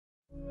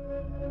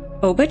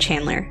Oba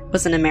Chandler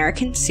was an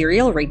American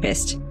serial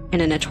rapist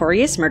and a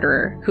notorious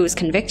murderer who was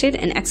convicted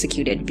and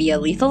executed via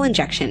lethal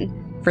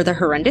injection for the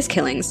horrendous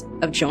killings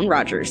of Joan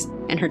Rogers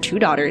and her 2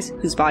 daughters,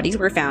 whose bodies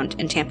were found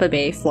in Tampa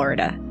Bay,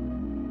 Florida.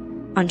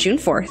 On June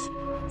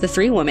 4th, the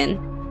 3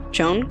 women,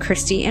 Joan,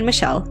 Christy, and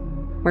Michelle,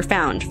 were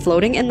found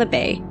floating in the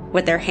bay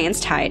with their hands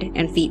tied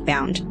and feet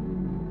bound.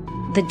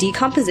 The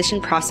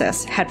decomposition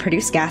process had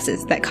produced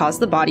gases that caused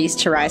the bodies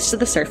to rise to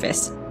the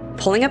surface,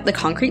 pulling up the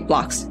concrete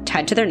blocks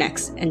tied to their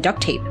necks and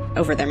duct tape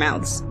over their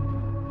mouths.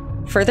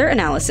 Further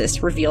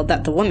analysis revealed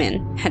that the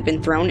women had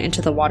been thrown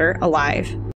into the water alive.